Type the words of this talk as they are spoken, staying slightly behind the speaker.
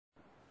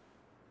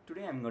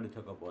Today I'm going to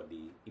talk about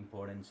the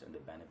importance and the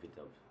benefit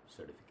of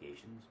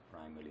certifications,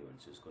 primarily on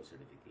Cisco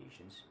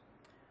certifications.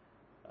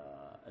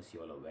 As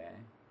you're all aware,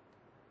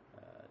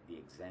 the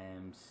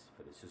exams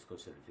for the Cisco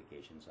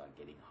certifications are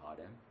getting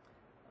harder.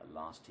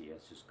 Last year,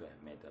 Cisco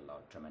have made a lot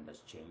of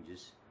tremendous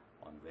changes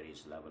on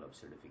various level of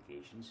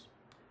certifications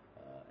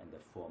and the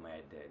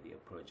format, the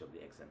approach of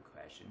the exam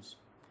questions.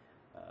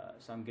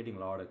 So I'm getting a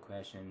lot of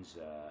questions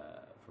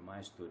from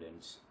my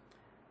students.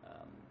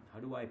 How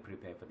do I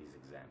prepare for these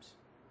exams?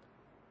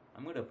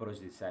 I'm going to approach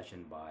this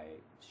session by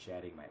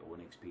sharing my own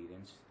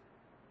experience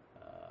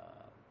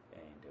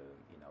and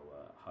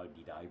how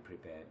did I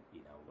prepare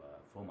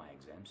for my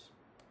exams.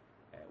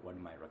 What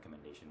my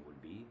recommendation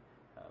would be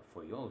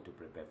for you all to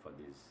prepare for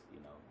this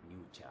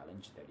new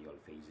challenge that you're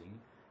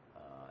facing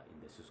in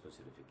the Cisco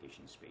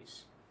certification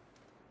space.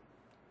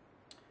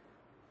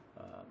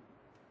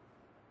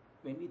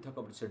 When we talk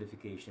about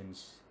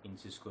certifications in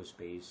Cisco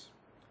space,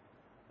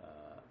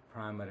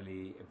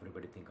 primarily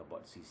everybody think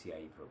about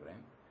CCIE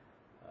program.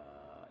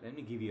 Let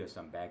me give you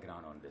some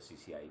background on the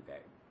CCIE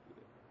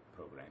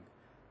program.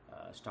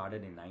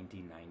 Started in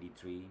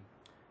 1993.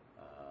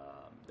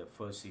 The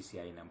first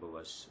CCIE number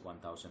was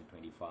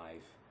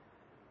 1025.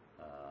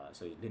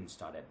 So it didn't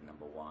start at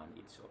number 1.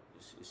 It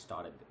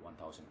started at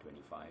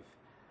 1025.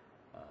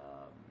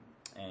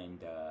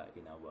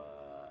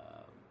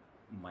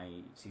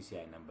 My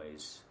CCIE number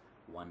is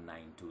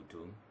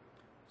 1922.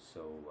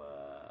 So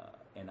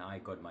and I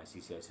got my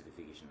CCIE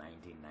certification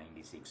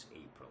 1996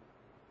 April.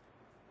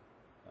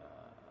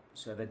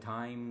 So at the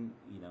time,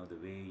 the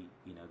way,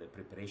 the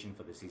preparation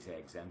for the CCIE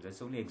exams, that's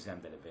the only exam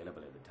that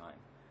available at the time.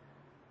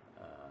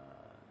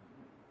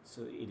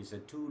 So it is a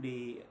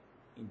 2-day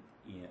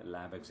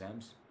lab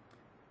exams.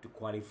 To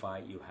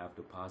qualify, you have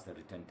to pass the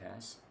written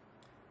test.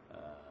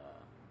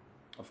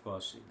 Of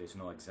course, there's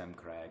no exam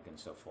crack and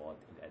so forth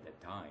at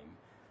that time.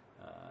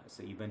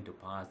 So even to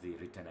pass the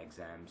written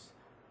exams,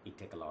 it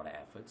takes a lot of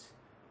efforts.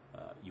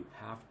 You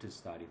have to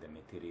study the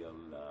material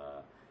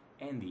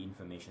and the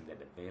information that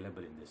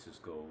available in the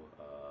Cisco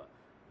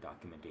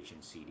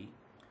documentation CD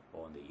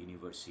or on the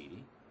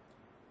university.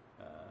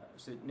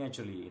 So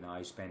naturally,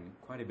 I spent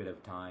quite a bit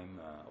of time,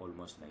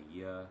 almost a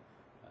year,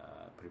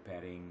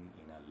 preparing,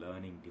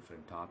 learning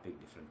different topic,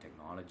 different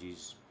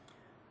technologies,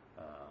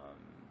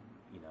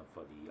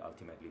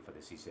 ultimately for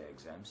the CCIE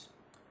exams.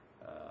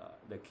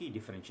 The key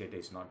differentiator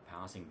is not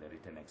passing the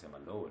written exam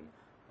alone,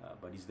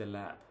 but is the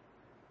lab.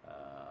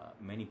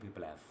 Many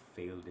people have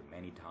failed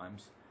many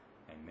times,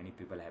 and many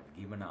people have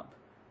given up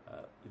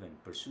even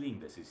pursuing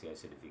the CCIE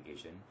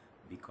certification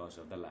because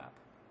of the lab.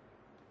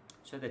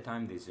 So at the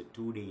time there's a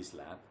 2 days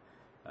lab.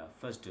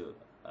 First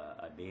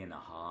a day and a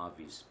half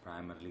is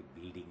primarily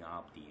building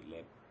up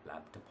the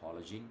lab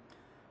topology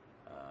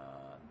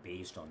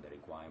based on the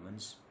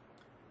requirements,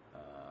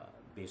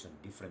 based on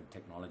different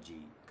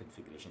technology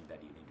configuration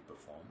that you need to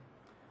perform.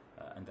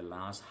 And the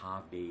last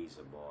half day is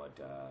about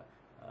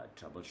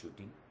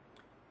troubleshooting.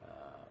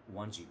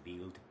 Once you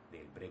build,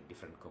 they'll break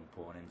different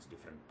components,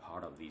 different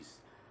part of these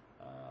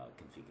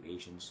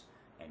configurations,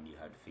 and you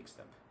have to fix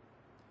them.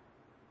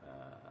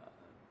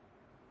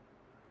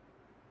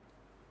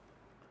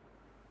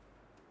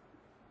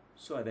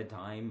 So at the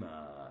time,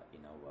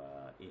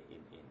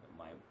 in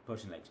my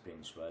personal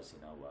experience was,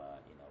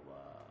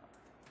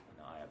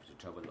 I have to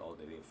travel all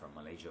the way from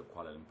Malaysia,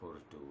 Kuala Lumpur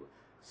to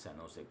San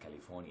Jose,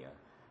 California.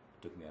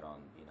 It took me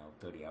around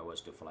 30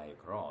 hours to fly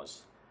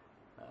across.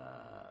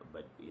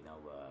 But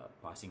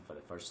passing for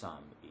the first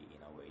time,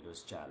 it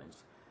was challenged.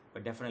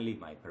 But definitely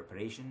my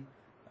preparation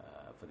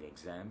for the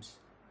exams,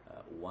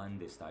 one,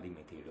 the study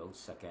materials,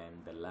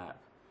 second, the lab.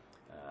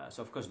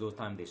 So of course those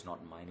times there's not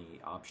many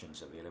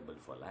options available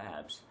for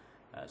labs.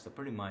 So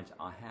pretty much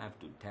I have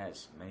to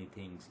test many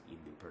things in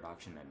the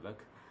production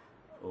network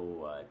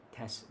or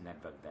test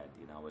network that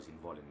I was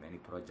involved in many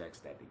projects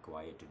that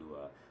required to do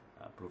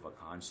a proof of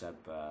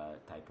concept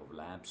type of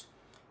labs,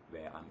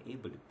 where I'm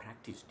able to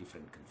practice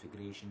different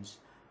configurations,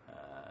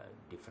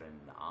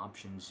 different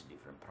options,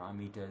 different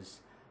parameters,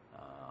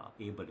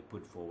 able to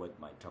put forward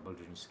my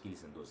troubleshooting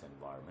skills in those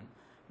environments.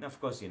 And of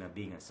course,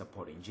 being a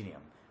support engineer,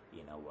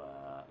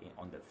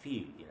 on the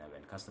field,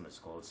 when customers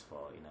calls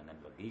for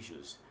network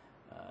issues,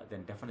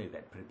 then definitely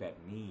that prepared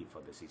me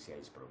for the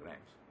CCIE's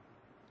programs.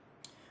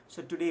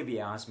 So today we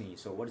asked me,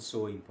 so what is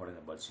so important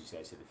about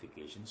CCIE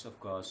certifications? Of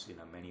course,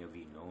 many of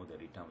you know the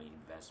return on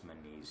investment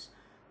is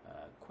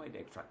quite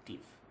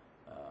attractive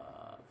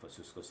for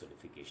Cisco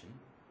certification,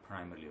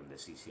 primarily on the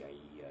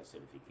CCIE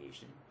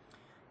certification.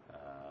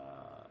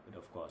 But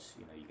of course,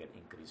 you get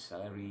increased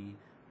salary,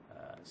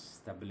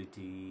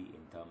 stability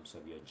in terms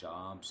of your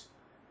jobs,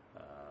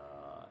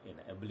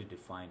 ability to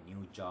find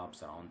new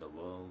jobs around the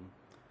world.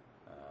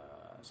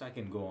 So I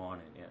can go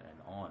on and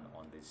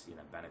on this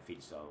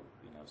benefits of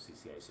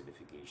CCIE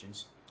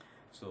certifications.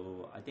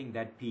 So I think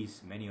that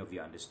piece many of you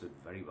understood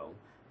very well.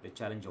 The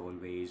challenge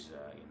always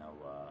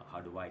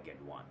how do I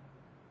get one?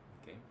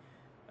 Okay.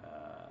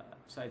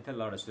 So I tell a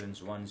lot of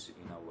students, once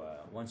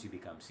you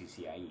become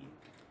CCIE,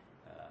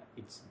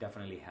 it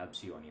definitely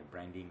helps you on your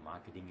branding,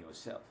 marketing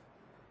yourself.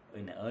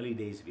 in the early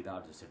days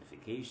without the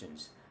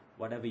certifications,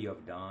 whatever you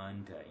have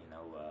done,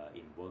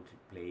 in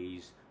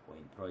workplace or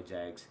in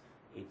projects,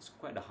 it's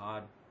quite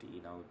hard,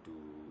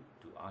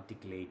 to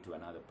articulate to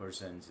another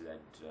persons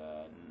that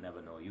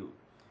never know you.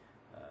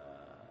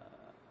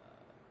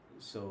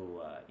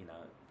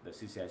 The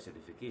CCI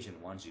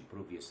certification, once you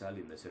prove yourself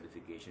in the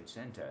certification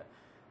center,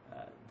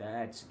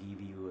 that's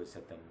give you a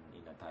certain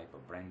type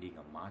of branding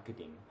or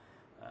marketing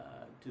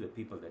to the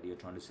people that you're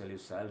trying to sell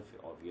yourself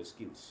of your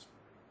skills.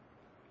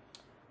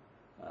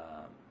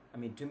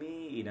 To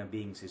me,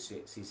 being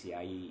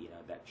CCIE,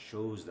 that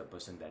shows the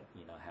person that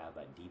have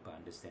a deeper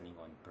understanding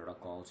on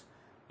protocols,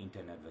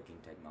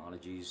 networking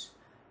technologies.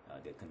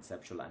 Their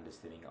conceptual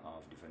understanding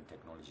of different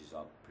technologies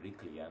are pretty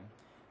clear.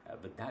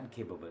 With that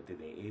capability,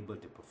 they're able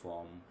to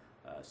perform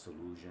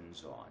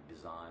solutions or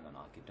design on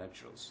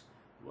architecturals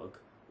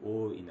work,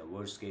 or in the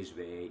worst case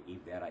where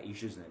if there are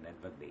issues in the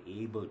network, they're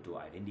able to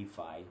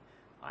identify,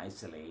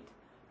 isolate,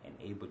 and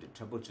able to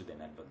troubleshoot the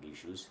network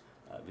issues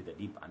with the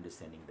deep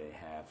understanding they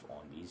have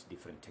on these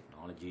different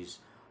technologies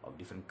of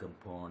different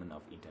component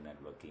of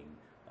internetworking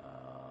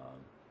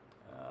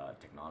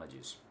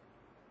technologies.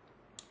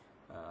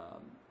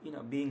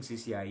 Being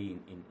CCIE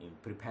in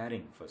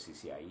preparing for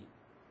CCIE,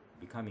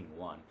 becoming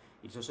one,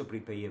 it's also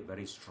prepare a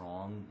very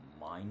strong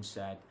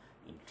mindset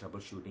in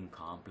troubleshooting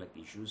complex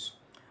issues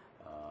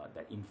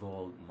that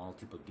involve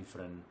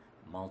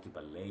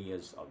multiple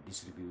layers of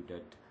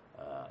distributed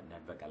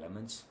network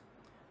elements.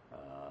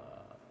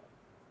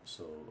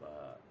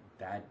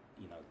 That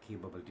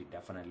capability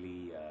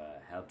definitely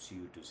helps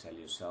you to sell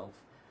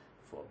yourself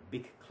for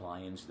big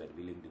clients that are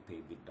willing to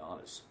pay big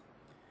dollars.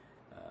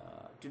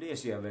 Today,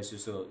 as you have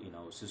Cisco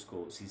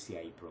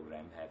CCIE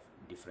program have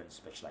different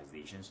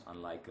specializations.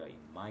 Unlike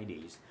in my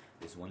days,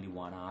 there's only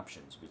one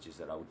option, which is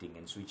the routing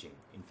and switching.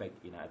 In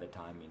fact, at the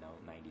time,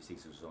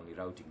 96 was only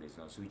routing. There's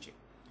no switching.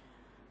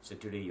 So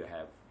today you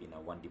have,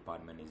 one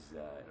department is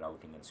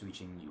routing and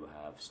switching. You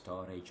have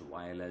storage,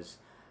 wireless,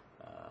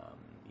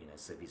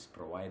 service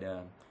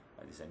provider.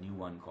 There's a new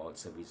one called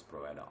service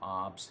provider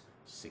ops,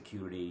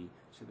 security.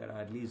 So there are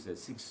at least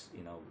 6,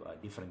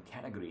 different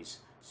categories,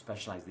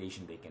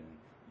 specialization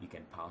you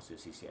can pass your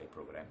CCI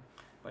program.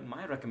 But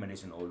my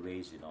recommendation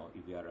always,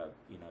 if you are a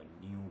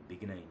new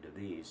beginner into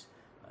this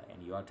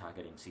and you are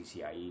targeting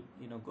CCIE,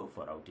 go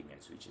for routing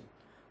and switching.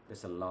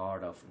 There's a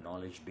lot of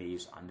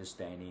knowledge-based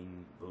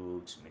understanding,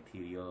 books,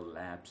 material,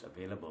 labs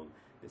available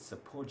that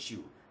support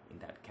you in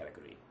that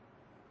category.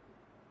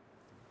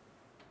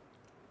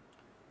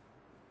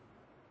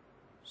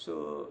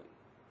 So,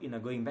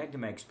 going back to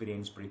my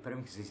experience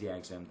preparing for CCI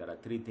exam, there are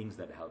 3 things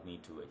that help me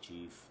to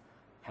achieve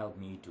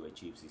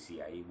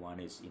CCIE. One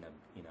is,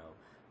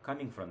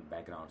 coming from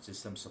background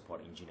system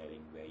support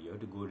engineering, where you have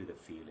to go to the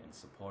field and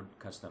support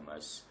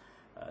customers,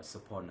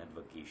 support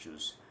network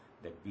issues,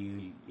 that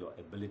build your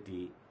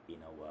ability,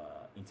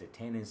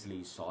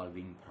 instantaneously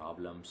solving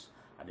problems,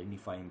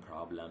 identifying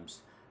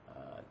problems,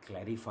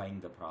 clarifying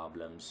the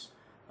problems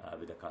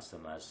with the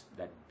customers.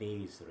 That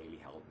base really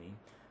helped me.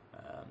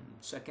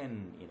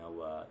 Second,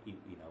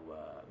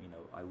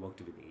 I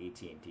worked with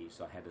AT&T,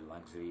 so I had a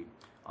luxury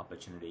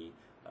opportunity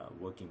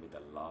working with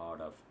a lot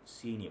of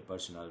senior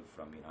personnel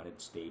from United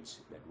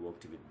States that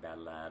worked with Bell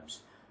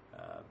Labs,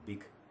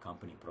 big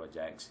company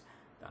projects.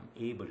 I'm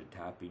able to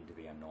tap into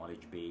their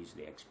knowledge base,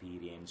 their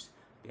experience,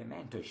 their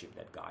mentorship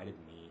that guided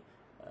me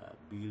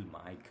build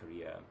my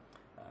career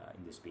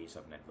in the space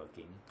of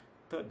networking.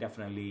 Third,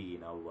 definitely,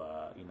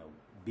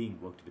 being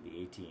worked with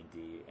the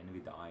AT&T and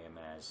with the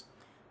IMS,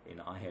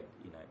 I had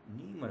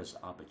numerous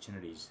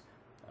opportunities,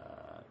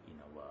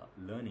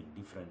 learning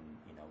different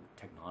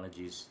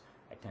technologies,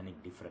 attending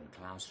different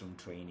classroom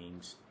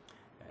trainings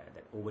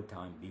that over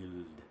time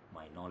build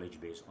my knowledge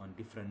base on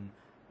different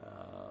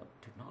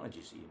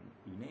technologies. You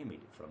name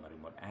it, from a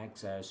remote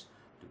access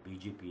to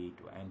BGP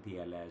to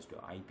MPLS to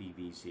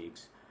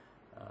IPv6,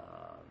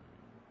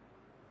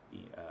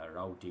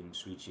 routing,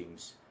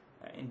 switchings,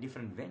 and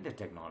different vendor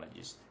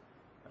technologies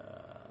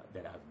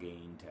that I've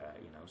gained.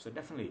 So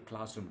definitely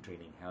classroom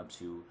training helps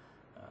you,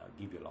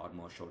 give you a lot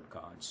more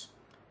shortcuts.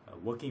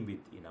 Working with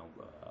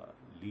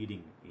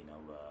leading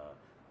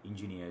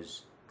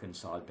engineers,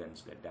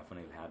 consultants, that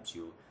definitely helps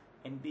you,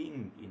 and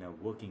being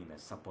working in a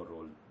support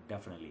role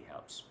definitely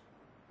helps.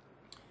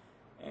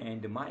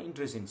 And my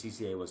interest in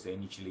CCIE was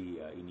initially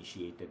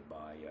initiated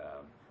by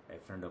a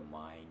friend of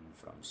mine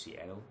from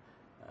Seattle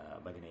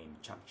by the name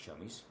Chuck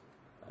Chumis.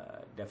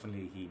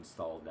 Definitely he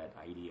installed that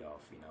idea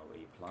of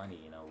a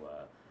planning.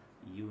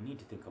 You need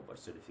to think about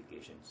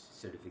certifications.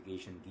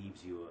 Certification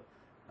gives you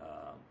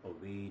a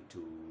way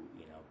to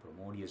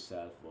promote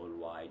yourself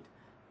worldwide.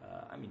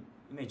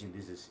 Imagine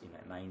this is in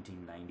a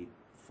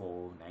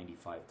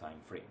 1994-95 time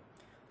frame.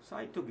 So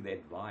I took the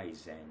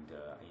advice and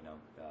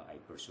I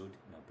pursued,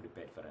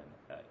 prepared for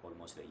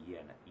almost a year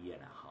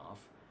and a half,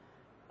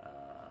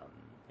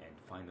 and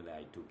finally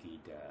I took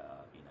it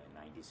in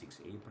 96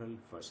 April,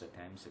 first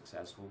attempt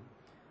successful.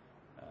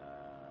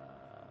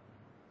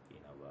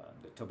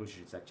 The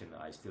troubleshooting section,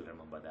 I still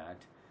remember that.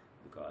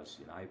 because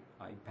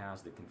I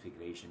passed the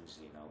configurations,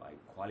 I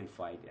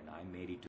qualified and I made it to